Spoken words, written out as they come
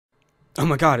Oh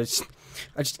my god,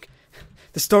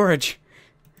 the storage.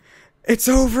 It's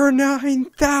over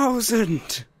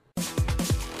 9,000!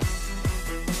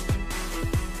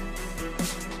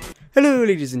 Hello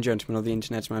ladies and gentlemen of the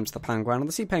internet, my name's the Penguin of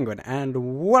the Sea Penguin,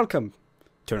 and welcome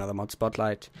to another mod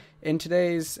spotlight. In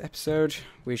today's episode,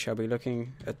 we shall be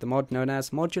looking at the mod known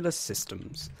as Modular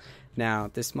Systems. Now,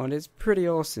 this mod is pretty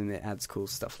awesome, it adds cool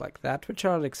stuff like that, which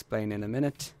I'll explain in a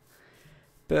minute.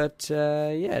 But, yeah,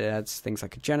 it adds things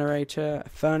like a generator, a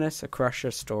furnace, a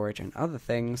crusher, storage, and other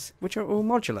things, which are all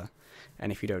modular.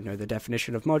 And if you don't know the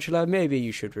definition of modular, maybe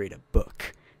you should read a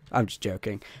book. I'm just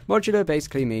joking. Modular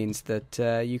basically means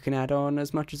that you can add on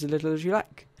as much as little as you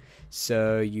like.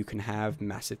 So you can have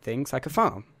massive things like a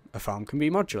farm. A farm can be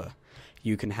modular.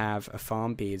 You can have a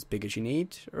farm be as big as you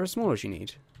need or as small as you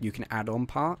need. You can add on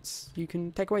parts. You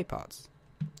can take away parts.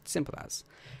 Simple as.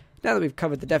 Now that we've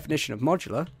covered the definition of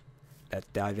modular, let's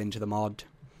dive into the mod.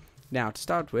 Now, to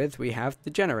start with, we have the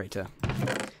generator.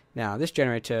 Now, this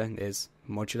generator is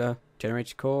modular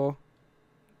generator core,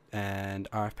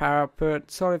 and RF power output,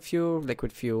 solid fuel,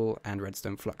 liquid fuel, and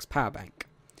redstone flux power bank.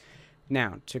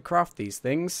 Now, to craft these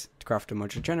things, to craft a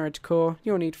modular generator core,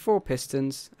 you'll need 4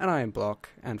 pistons, an iron block,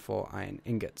 and 4 iron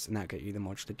ingots, and that'll get you the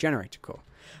modular generator core.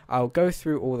 I'll go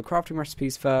through all the crafting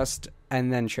recipes first,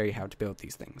 and then show you how to build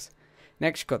these things.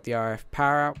 Next, you've got the RF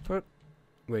power output,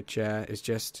 which is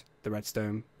just the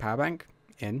redstone power bank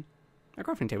in a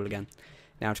crafting table again.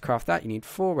 Now, to craft that, you need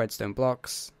 4 redstone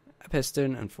blocks, a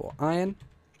piston, and 4 iron.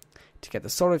 To get the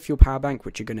solid fuel power bank,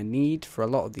 which you're going to need for a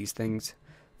lot of these things,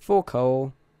 4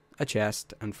 coal, a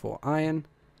chest, and 4 iron.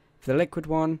 For the liquid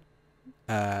one,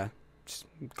 just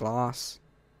glass,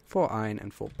 4 iron,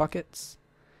 and 4 buckets.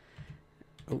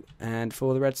 Oh, and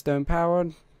for the redstone power,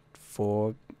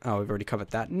 4... Oh, we've already covered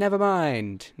that. Never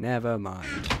mind. Never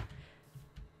mind.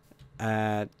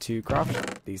 To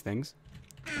craft these things,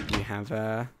 you have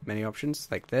many options,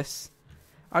 like this.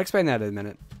 I'll explain that in a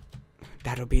minute.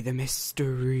 That'll be the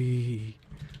mystery.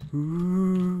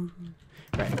 Ooh.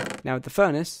 Right, now with the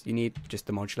furnace, you need just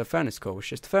the modular furnace core, which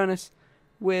is just a furnace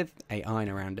with a iron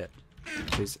around it,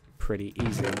 which is pretty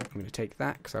easy. I'm going to take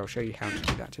that, because I'll show you how to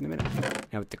do that in a minute.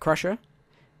 Now with the crusher,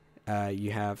 you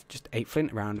have just 8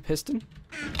 flint around a piston.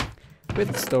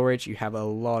 With the storage, you have a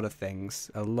lot of things,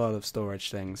 a lot of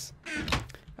storage things.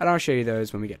 And I'll show you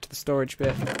those when we get to the storage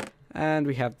bit. And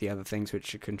we have the other things which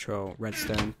should control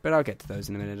redstone, but I'll get to those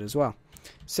in a minute as well.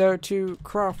 So to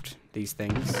craft these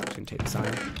things, I'm going to take this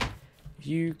iron,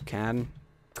 you can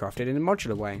craft it in a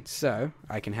modular way. So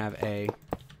I can have a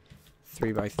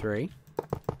 3x3,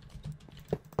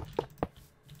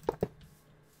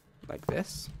 like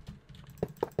this.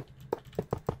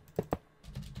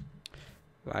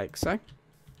 Like so.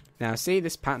 Now see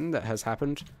this pattern that has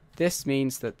happened? This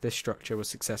means that this structure was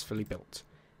successfully built.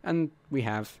 And we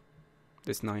have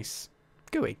this nice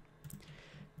GUI.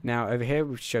 Now over here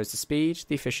which shows the speed,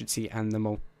 the efficiency, and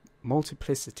the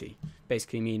multiplicity.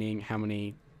 Basically meaning how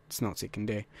many snots it can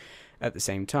do at the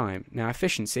same time. Now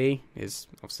efficiency is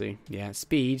obviously,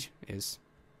 speed is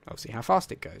obviously how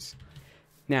fast it goes.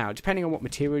 Now, depending on what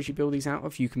materials you build these out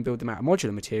of, you can build them out of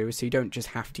modular materials, so you don't just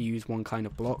have to use one kind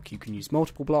of block, you can use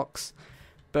multiple blocks,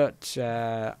 but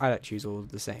I like to use all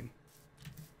of the same.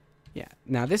 Yeah,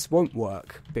 now this won't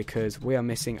work because we are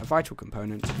missing a vital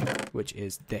component, which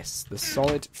is this, the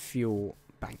solid fuel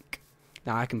bank.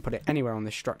 Now I can put it anywhere on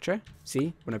this structure.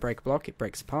 See, when I break a block, it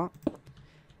breaks apart.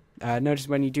 Notice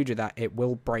when you do that, it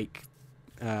will break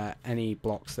any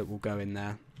blocks that will go in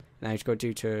there. Now you've got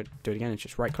to do it again, is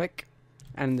just right click.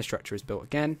 And the structure is built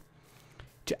again.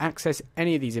 To access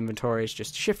any of these inventories,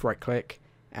 just shift right click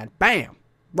and BAM!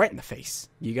 Right in the face.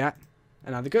 You got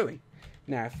another GUI.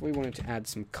 Now if we wanted to add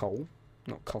some coal,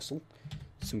 not cossel,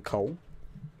 some coal,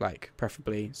 like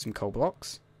preferably some coal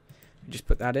blocks, we just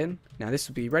put that in. Now this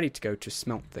will be ready to go to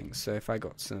smelt things. So if I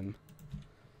got some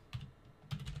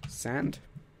sand,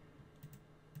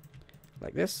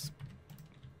 like this,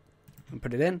 and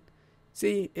put it in,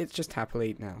 see, it's just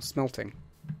happily now smelting.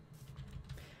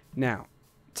 Now,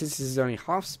 since this is only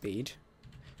half speed,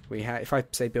 if I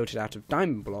say built it out of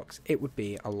diamond blocks, it would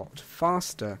be a lot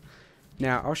faster.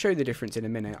 Now, I'll show you the difference in a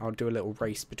minute. I'll do a little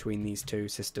race between these two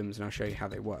systems and I'll show you how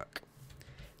they work.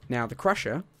 Now, the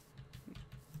crusher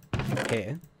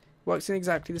here works in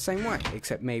exactly the same way,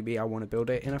 except maybe I want to build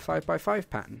it in a 5x5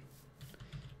 pattern.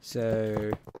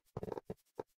 So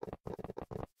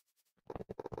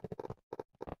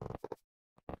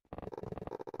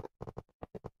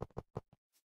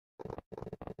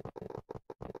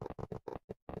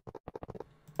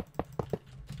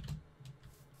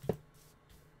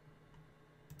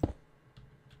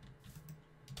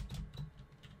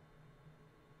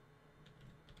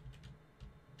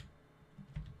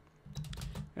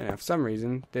And for some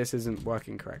reason, this isn't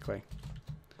working correctly.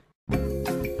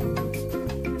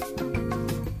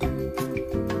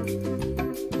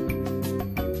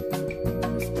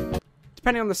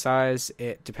 Depending on the size,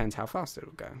 it depends how fast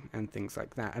it'll go, and things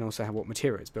like that, and also what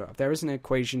material it's built of. There is an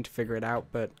equation to figure it out,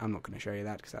 but I'm not going to show you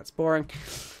that because that's boring.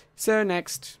 So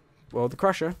next, well, the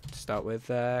crusher, to start with,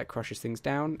 crushes things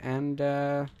down and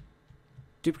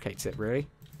duplicates it, really.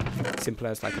 Simple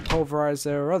as like a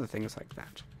pulverizer or other things like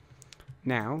that.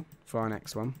 Now, for our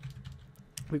next one,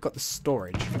 we've got the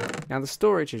storage. Now, the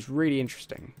storage is really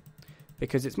interesting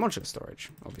because it's modular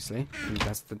storage, obviously, and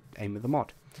that's the aim of the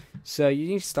mod. So you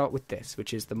need to start with this,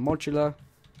 which is the modular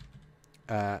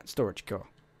storage core.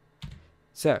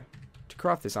 So, to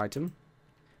craft this item,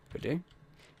 what we do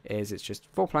is it's just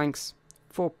 4 planks,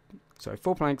 4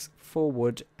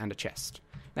 wood, and a chest.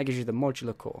 That gives you the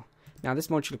modular core. Now, this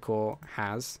modular core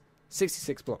has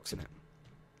 66 blocks in it,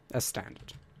 as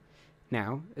standard.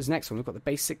 Now, as next one, we've got the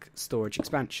basic storage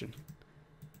expansion,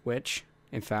 which,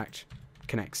 in fact,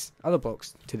 connects other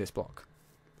blocks to this block,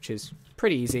 which is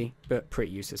pretty easy, but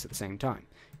pretty useless at the same time,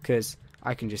 because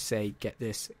I can just say, get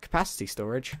this capacity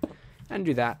storage, and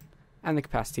do that, and the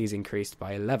capacity is increased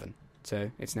by 11,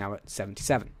 so it's now at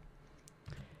 77.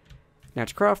 Now,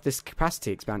 to craft this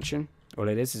capacity expansion, all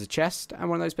it is a chest and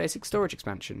one of those basic storage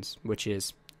expansions, which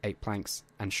is 8 planks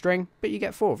and string, but you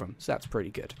get 4 of them, so that's pretty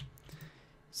good.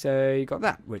 So you got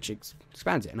that, which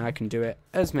expands it, and I can do it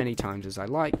as many times as I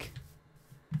like,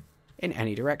 in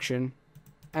any direction,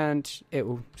 and it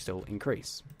will still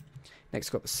increase. Next,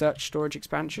 we've got the search storage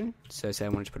expansion, so say I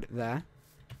wanted to put it there.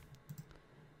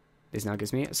 This now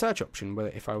gives me a search option, whether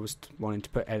if I was wanting to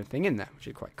put anything in there, which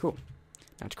is quite cool.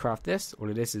 Now to craft this, all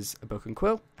it is a book and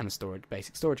quill and a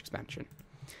basic storage expansion.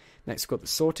 Next, we've got the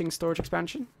sorting storage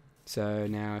expansion. So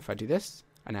now if I do this,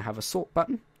 I now have a sort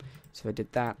button. So if I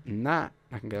did that and that,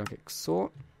 I can go and click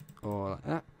sort, or like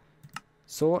that.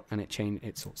 Sort, and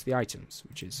it sorts the items,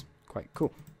 which is quite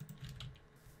cool.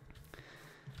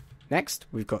 Next,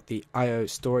 we've got the IO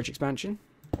storage expansion.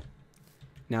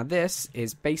 Now this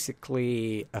is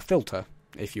basically a filter,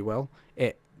 if you will.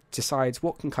 It decides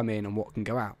what can come in and what can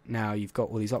go out. Now you've got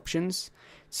all these options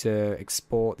to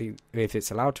export, if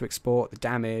it's allowed to export, the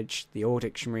damage, the ore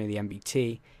dictionary, the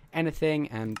MBT, anything,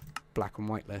 and black and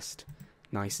white list.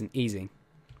 Nice and easy.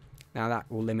 Now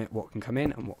that will limit what can come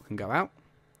in and what can go out.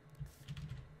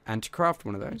 And to craft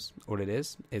one of those, all it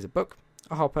is a book,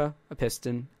 a hopper, a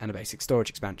piston, and a basic storage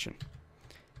expansion.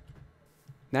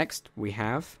 Next, we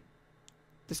have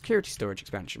the security storage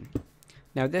expansion.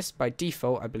 Now this, by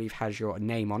default, I believe has your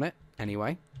name on it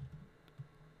anyway.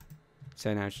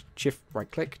 So now shift right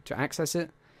click to access it.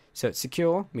 So it's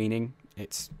secure, meaning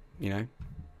it's,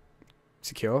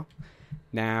 secure.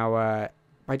 Now,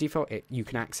 by default, you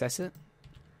can access it.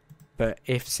 But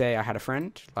if, say, I had a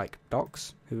friend, like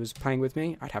Docs, who was playing with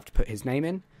me, I'd have to put his name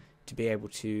in to be able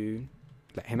to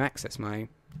let him access my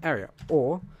area.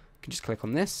 Or, I can just click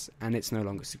on this, and it's no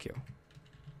longer secure.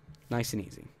 Nice and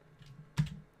easy.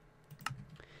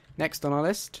 Next on our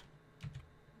list,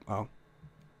 well,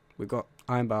 we've got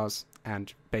iron bars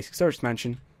and basic storage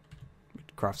expansion, which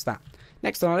crafts that.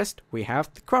 Next on our list, we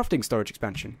have the crafting storage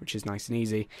expansion, which is nice and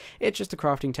easy. It's just a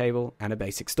crafting table and a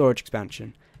basic storage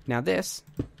expansion. Now this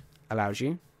allows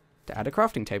you to add a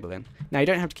crafting table in. Now you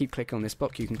don't have to keep clicking on this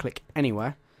block, you can click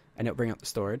anywhere and it'll bring up the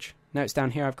storage. Notice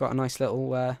down here I've got a nice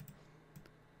little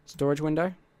storage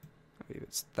window. Maybe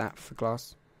it's that for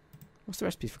glass. What's the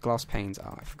recipe for glass panes?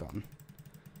 Oh, I've forgotten.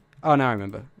 Oh, now I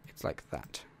remember. It's like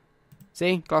that.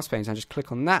 See? Glass panes. I just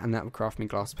click on that and that will craft me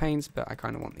glass panes, but I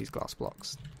kind of want these glass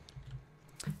blocks.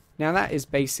 Now that is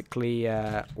basically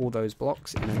all those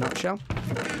blocks in a nutshell.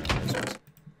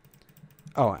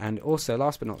 Oh, and also,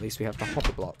 last but not least, we have the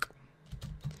hopper block.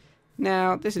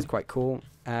 Now, this is quite cool.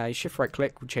 Shift right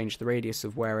click will change the radius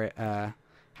of where it, how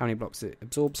many blocks it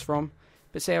absorbs from.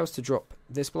 But say I was to drop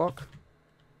this block,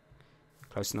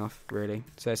 close enough, really.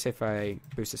 So say if I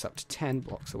boost this up to 10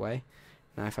 blocks away,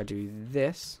 now if I do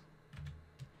this,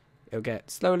 it'll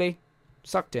get slowly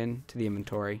sucked in to the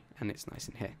inventory, and it's nice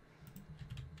in here.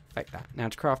 Like that. Now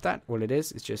to craft that, all it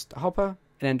is just a hopper,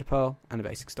 an ender pearl, and a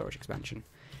basic storage expansion.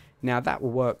 Now that will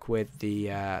work with the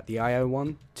IO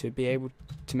one to be able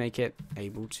to make it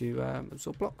able to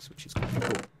absorb blocks, which is quite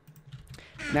cool.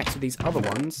 Next with these other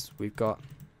ones, we've got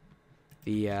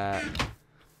the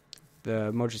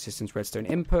modular system's redstone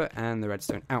input and the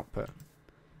redstone output.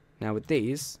 Now with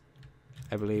these,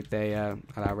 I believe they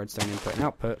allow redstone input and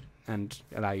output and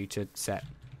allow you to set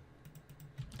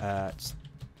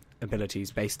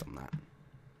abilities based on that.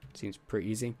 Seems pretty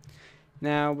easy.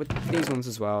 Now with these ones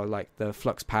as well, like the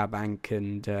flux power bank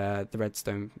and the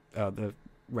redstone, the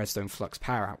redstone flux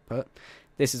power output.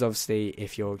 This is obviously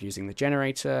if you're using the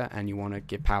generator and you want to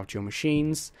give power to your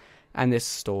machines, and this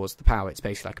stores the power. It's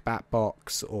basically like a bat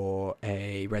box or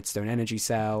a redstone energy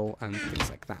cell and things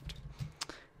like that.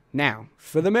 Now,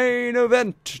 for the main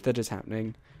event that is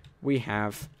happening, we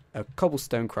have a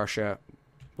cobblestone crusher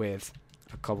with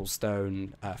a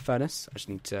cobblestone furnace. I just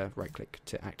need to right click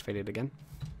to activate it again.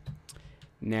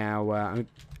 Now,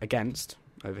 against,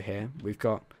 over here, we've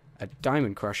got a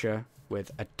diamond crusher with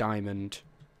a diamond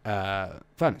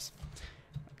furnace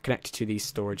connected to these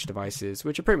storage devices,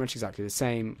 which are pretty much exactly the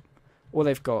same. All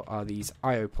they've got are these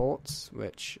I/O ports,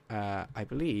 which I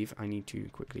believe I need to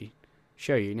quickly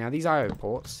show you. Now, these I/O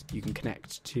ports you can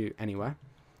connect to anywhere,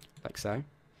 like so.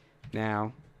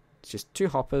 Now, it's just 2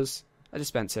 hoppers, a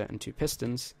dispenser, and 2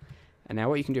 pistons. And now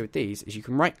what you can do with these is you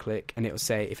can right-click, and it will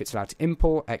say if it's allowed to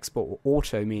import, export, or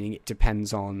auto, meaning it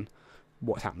depends on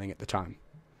what's happening at the time.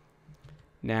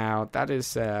 Now, that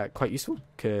is quite useful,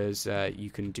 because you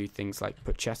can do things like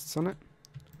put chests on it,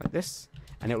 like this.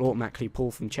 And it will automatically pull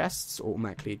from chests,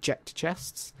 automatically eject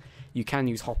chests. You can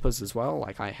use hoppers as well,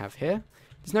 like I have here.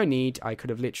 There's no need. I could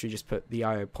have literally just put the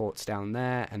I/O ports down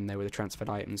there, and they were the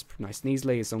transferred items nice and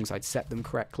easily, as long as I'd set them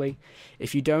correctly.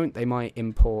 If you don't, they might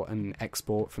import and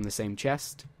export from the same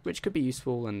chest, which could be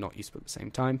useful and not useful at the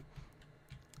same time.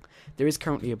 There is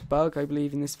currently a bug, I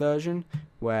believe, in this version,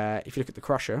 where if you look at the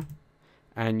crusher,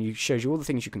 and it shows you all the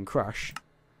things you can crush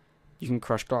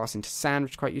glass into sand,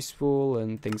 which is quite useful,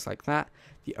 and things like that.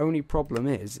 The only problem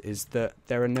is that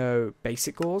there are no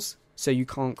basic ores, so you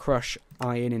can't crush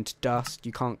iron into dust,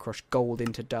 you can't crush gold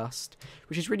into dust,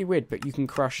 which is really weird, but you can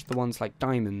crush the ones like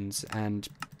diamonds and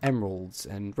emeralds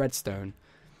and redstone.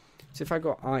 So if I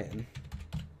got iron,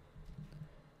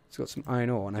 it's got some iron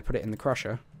ore, and I put it in the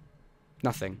crusher,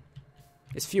 nothing.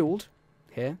 It's fueled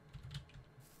here,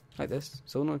 like this,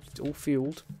 it's all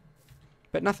fueled,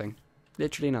 but nothing.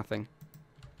 Literally nothing.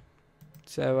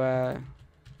 So,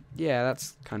 yeah,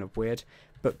 that's kind of weird.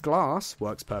 But glass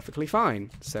works perfectly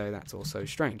fine, so that's also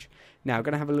strange. Now, I'm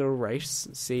going to have a little race.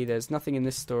 See, there's nothing in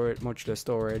this modular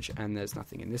storage, and there's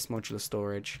nothing in this modular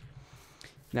storage.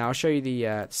 Now, I'll show you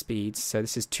the speeds. So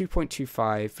this is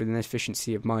 2.25 with an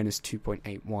efficiency of minus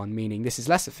 2.81, meaning this is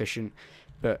less efficient,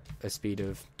 but a speed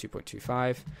of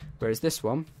 2.25. Whereas this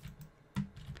one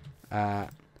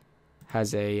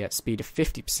has a speed of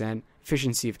 50%,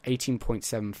 efficiency of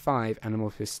 18.75, and a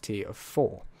multiplicity of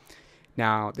 4.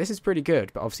 Now, this is pretty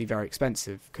good, but obviously very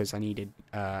expensive, because I needed,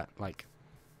 like,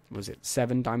 was it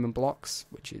 7 diamond blocks?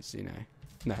 Which is, you know,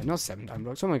 no, not 7 diamond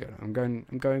blocks. Oh my god, I'm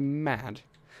going mad.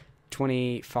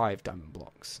 25 diamond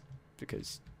blocks,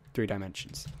 because 3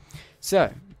 dimensions.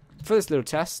 So, for this little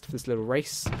test, for this little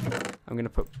race, I'm going to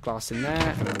put glass in there,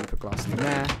 and I'm going to put glass in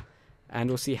there, and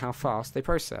we'll see how fast they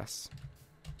process.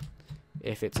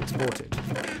 If it's exported.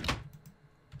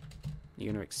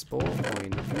 You're going to export, or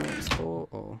you're not going to export,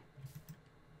 or...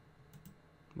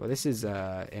 Well, this is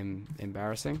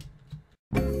embarrassing.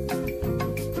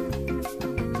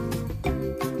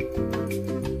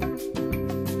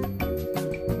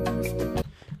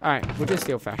 Alright, we'll just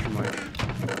the old-fashioned way.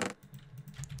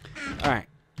 Alright,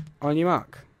 on your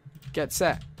mark. Get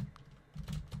set.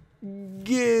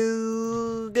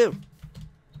 Go!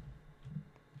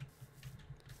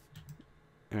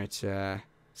 Alright,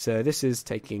 so this is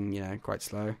taking, you know, quite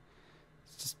slow.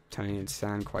 It's just turning into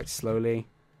sand quite slowly.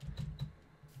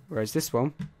 Whereas this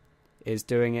one is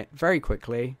doing it very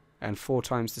quickly and 4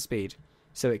 times the speed.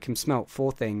 So it can smelt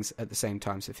 4 things at the same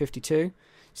time. So 52,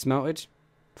 smelted,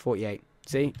 48.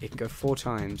 See, it can go 4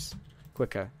 times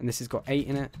quicker. And this has got 8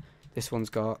 in it. This one's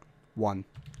got 1.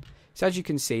 So as you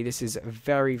can see, this is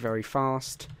very, very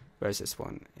fast. Whereas this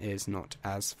one is not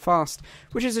as fast.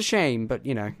 Which is a shame, but,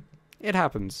 you know, it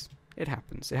happens. It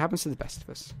happens. It happens to the best of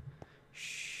us.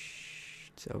 Shh,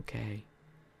 it's okay.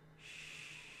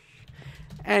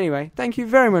 Anyway, thank you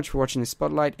very much for watching this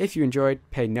spotlight. If you enjoyed,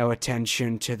 pay no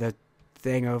attention to the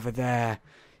thing over there.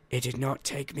 It did not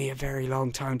take me a very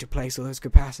long time to place all those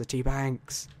capacity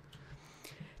banks.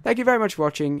 Thank you very much for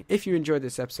watching. If you enjoyed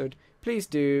this episode, please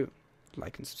do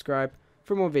like and subscribe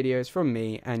for more videos from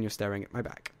me, and you're staring at my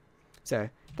back. So,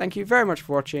 thank you very much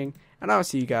for watching, and I'll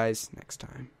see you guys next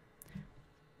time.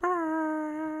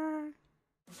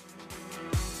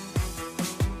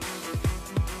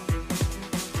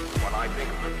 I think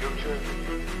of the future,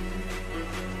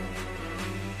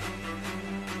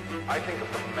 I think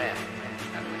of the men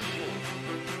and machines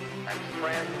and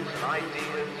friends and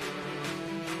ideas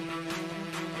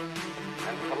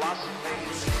and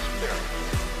philosophies and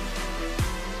spirits.